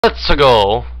Let's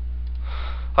go.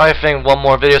 I think one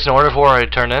more video is in order before I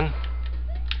turn in.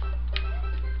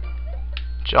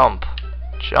 Jump,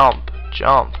 jump,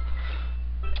 jump.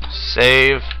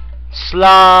 Save.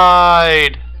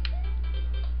 Slide.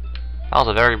 That was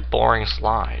a very boring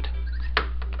slide.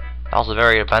 That was a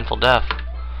very eventful death.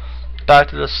 Back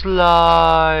to the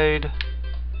slide.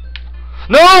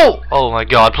 No! Oh my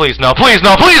god, please no, please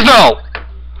no, please no!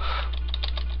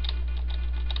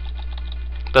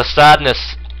 The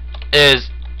sadness is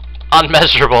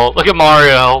unmeasurable. Look at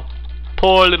Mario.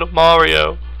 Poor little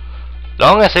Mario.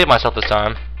 I'm gonna save myself this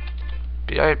time.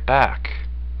 Be right back.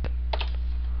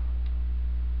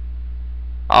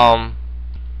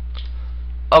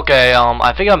 Okay,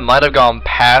 I think I might have gone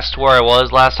past where I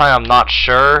was last time, I'm not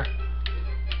sure.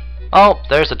 Oh,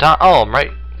 there's the time. Oh, I'm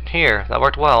right here. That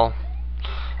worked well.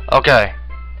 Okay.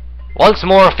 Once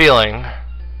more feeling.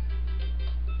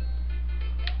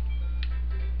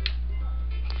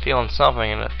 Feeling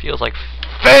something and it feels like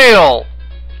fail!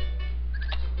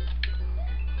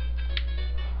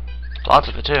 Lots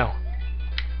of it too.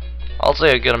 I'll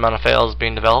say a good amount of fails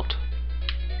being developed.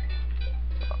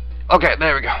 Okay,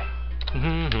 there we go.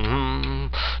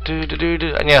 And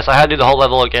yes, I had to do the whole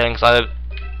level again because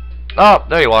oh,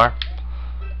 there you are.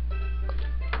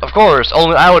 Of course,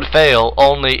 only I would fail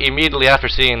only immediately after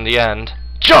seeing the end.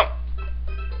 Jump!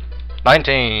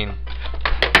 19.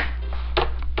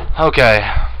 Okay.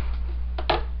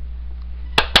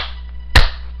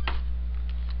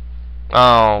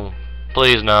 Oh,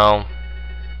 please no.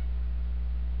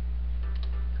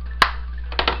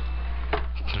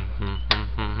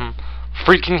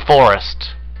 Freaking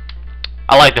Forest.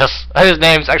 I like this. His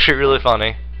name's actually really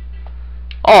funny.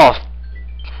 Oh,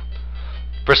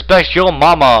 respect your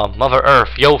mama, Mother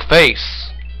Earth, your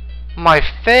face. My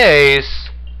face?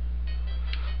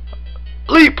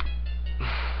 Leap!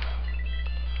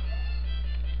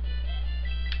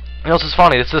 You know, this is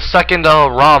funny. It's the second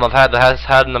ROM I've had that has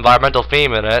had an environmental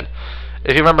theme in it.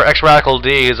 If you remember X Radical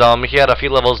D's, he had a few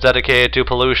levels dedicated to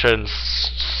pollution.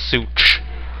 Such.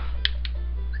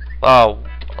 Wow,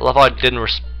 I love how I didn't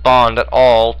respond at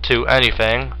all to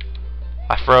anything.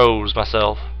 I froze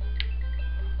myself.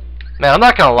 Man, I'm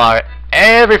not gonna lie.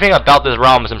 Everything about this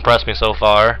ROM has impressed me so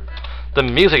far. The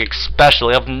music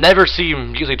especially. I've never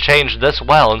seen music change this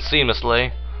well and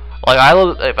seamlessly. Like,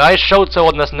 if I showed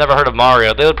someone that's never heard of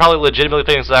Mario, they would probably legitimately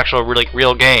think it's an actual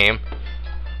real game.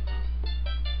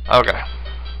 Okay.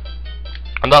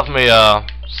 Enough of me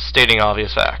stating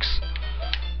obvious facts.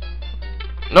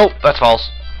 Nope, that's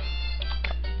false.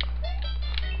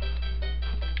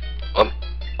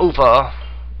 Oofa.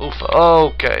 Oofa.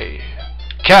 Okay.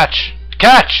 Catch!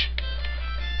 Catch!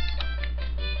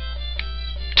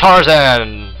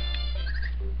 Tarzan!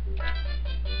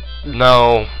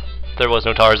 No. There was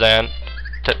no Tarzan.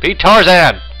 Be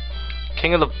Tarzan!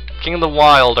 King of the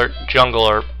Wild or Jungle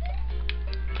or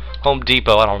Home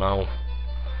Depot, I don't know.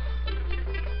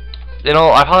 You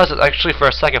know, I thought this was actually for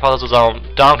a second I thought this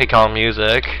was Donkey Kong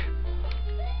music.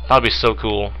 That'd be so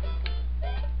cool.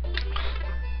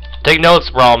 Take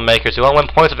notes, ROM makers. You want to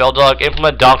win points of L-Dog,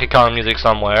 implement Donkey Kong music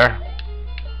somewhere.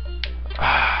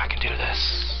 I can do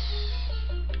this.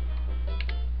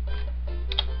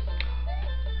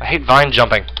 I hate vine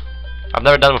jumping. I've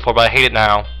never done it before, but I hate it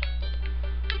now.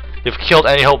 You've killed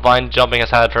any hope vine jumping has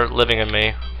had for living in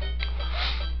me.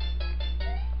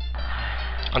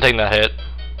 I'm taking that hit.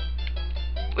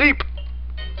 Leap!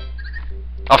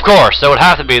 Of course, there would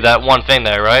have to be that one thing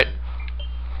there, right?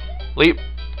 Leap.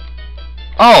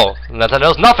 Oh,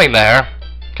 there's nothing there.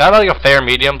 Can I have like a fair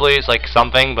medium, please? Like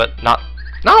something, but not...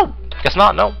 No! Guess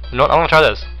not, no. No, I want to try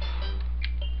this.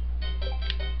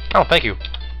 Oh, thank you.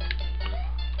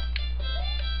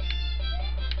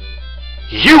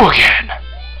 You again!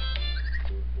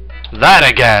 That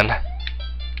again!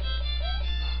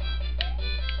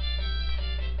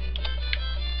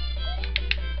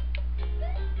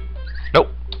 Nope,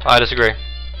 I disagree.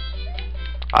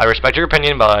 I respect your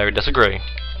opinion, but I disagree.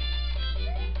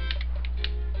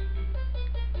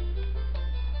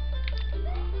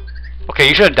 Okay,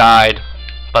 you should have died,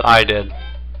 but I did.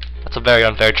 That's a very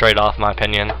unfair trade-off, in my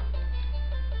opinion.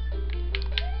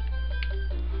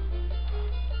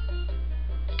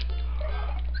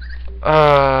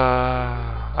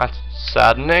 That's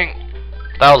saddening.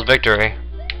 That was victory.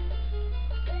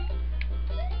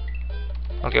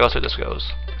 Okay, let's see where this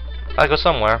goes. I go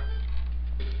somewhere.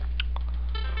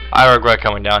 I regret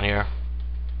coming down here.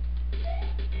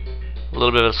 A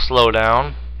little bit of a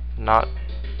slowdown. Not.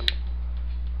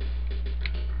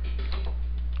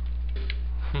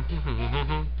 You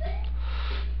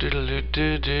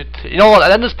know what? At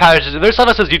the end of this passage, if there's stuff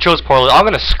that says you chose poorly, I'm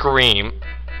gonna scream.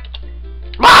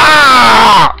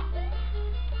 Ah!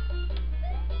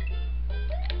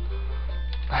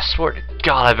 I swear to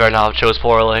God, I better not have chose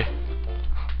poorly.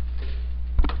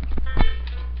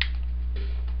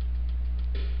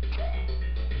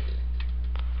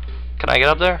 Can I get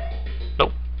up there?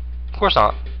 Nope. Of course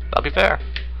not. That'll be fair.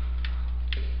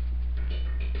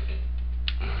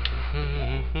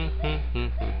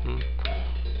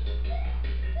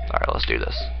 Alright, let's do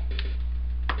this.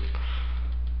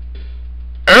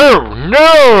 Oh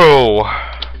no!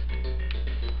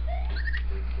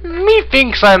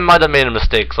 Methinks I might have made a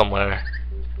mistake somewhere.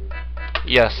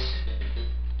 Yes.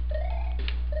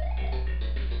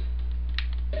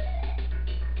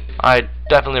 I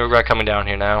definitely regret coming down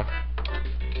here now.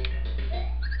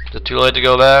 Is it too late to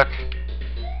go back?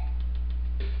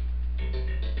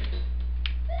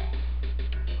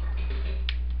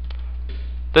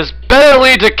 This better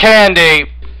lead to candy!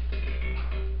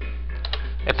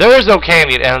 If there is no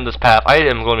candy at the end of this path, I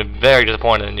am going to be very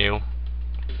disappointed in you.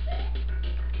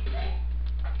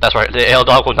 That's right, the ale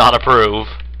dog will not approve.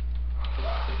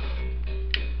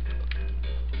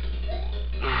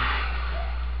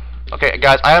 Okay,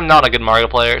 guys, I am not a good Mario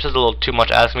player. This is a little too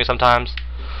much asking me sometimes.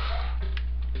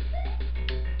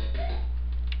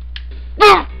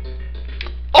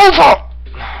 Over!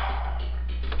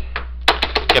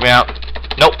 Get me out.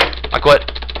 Nope, I quit.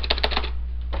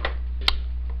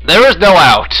 There is no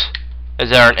out. Is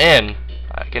there an in?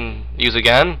 I can use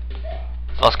again.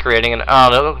 Thus creating an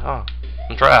oh,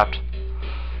 I'm trapped.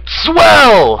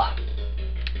 Swell!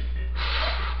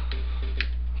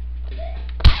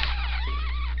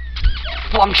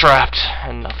 Well, I'm trapped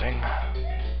in nothing.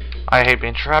 I hate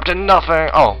being trapped in nothing.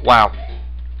 Oh, wow.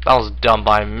 That was done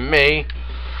by me.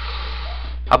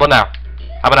 How about now?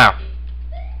 How about now?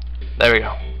 There we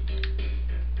go.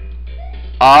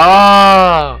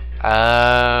 Oh!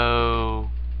 Oh!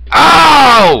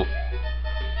 Oh!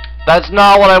 That's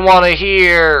not what I want to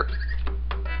hear!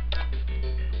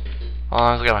 Oh,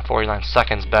 I just got my 49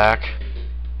 seconds back.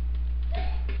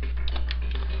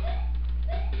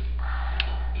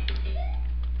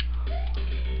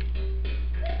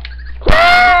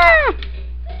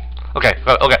 Okay.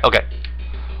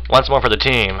 Once more for the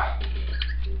team.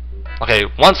 Okay,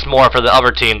 once more for the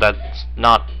other team that's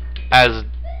not as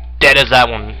dead as that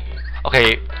one.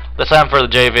 Okay, this time for the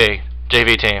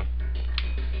JV team.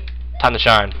 Time to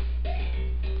shine.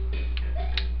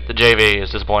 The JV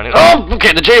is disappointing. Oh,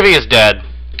 okay, the JV is dead.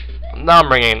 Now I'm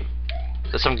bringing...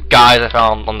 There's some guys I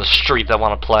found on the street that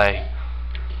want to play.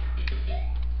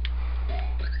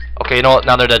 Okay, you know what?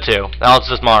 Now they're dead too. Now it's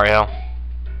just Mario.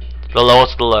 The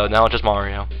lowest of the low. Now it's just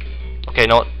Mario. Okay, you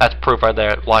know what? That's proof right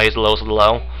there why he's the lowest of the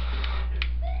low.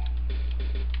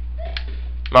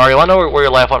 Mario, I know where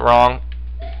your life went wrong.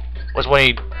 Was when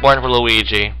you went for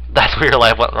Luigi. That's where your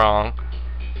life went wrong.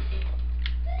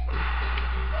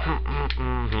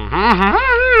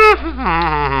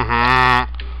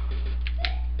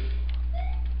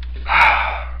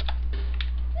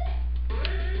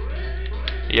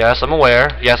 Yes, I'm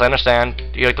aware. Yes, I understand.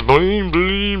 You like the bling,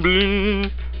 bling,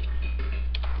 bling.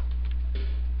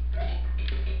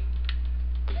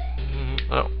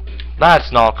 Oh, that's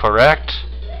not correct.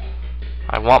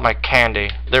 I want my candy.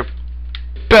 There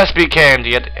best be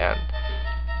candy at the end.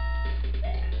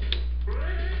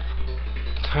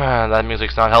 That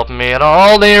music's not helping me at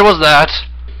all. There was that.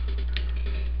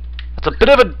 That's a bit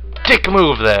of a dick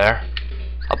move there.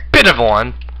 A bit of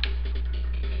one.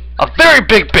 A very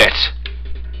big bit.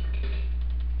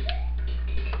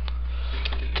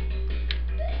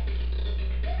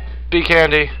 Be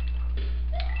candy.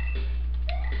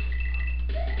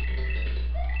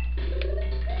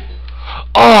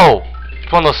 Oh!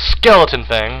 It's one of those skeleton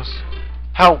things.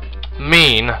 How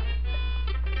mean.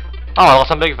 Oh,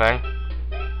 that's a big thing.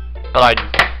 But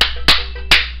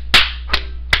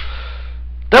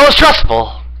that was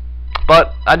stressful.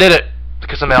 But I did it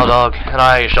because I'm a male dog, and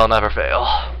I shall never fail.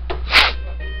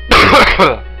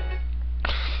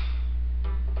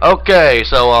 Okay,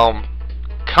 so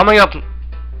coming up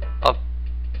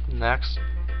next.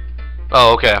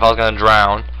 Oh, okay. If I was gonna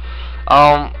drown.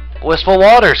 Wistful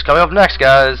Waters coming up next,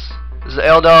 guys. This is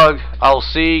L Dog. I'll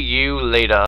see you later.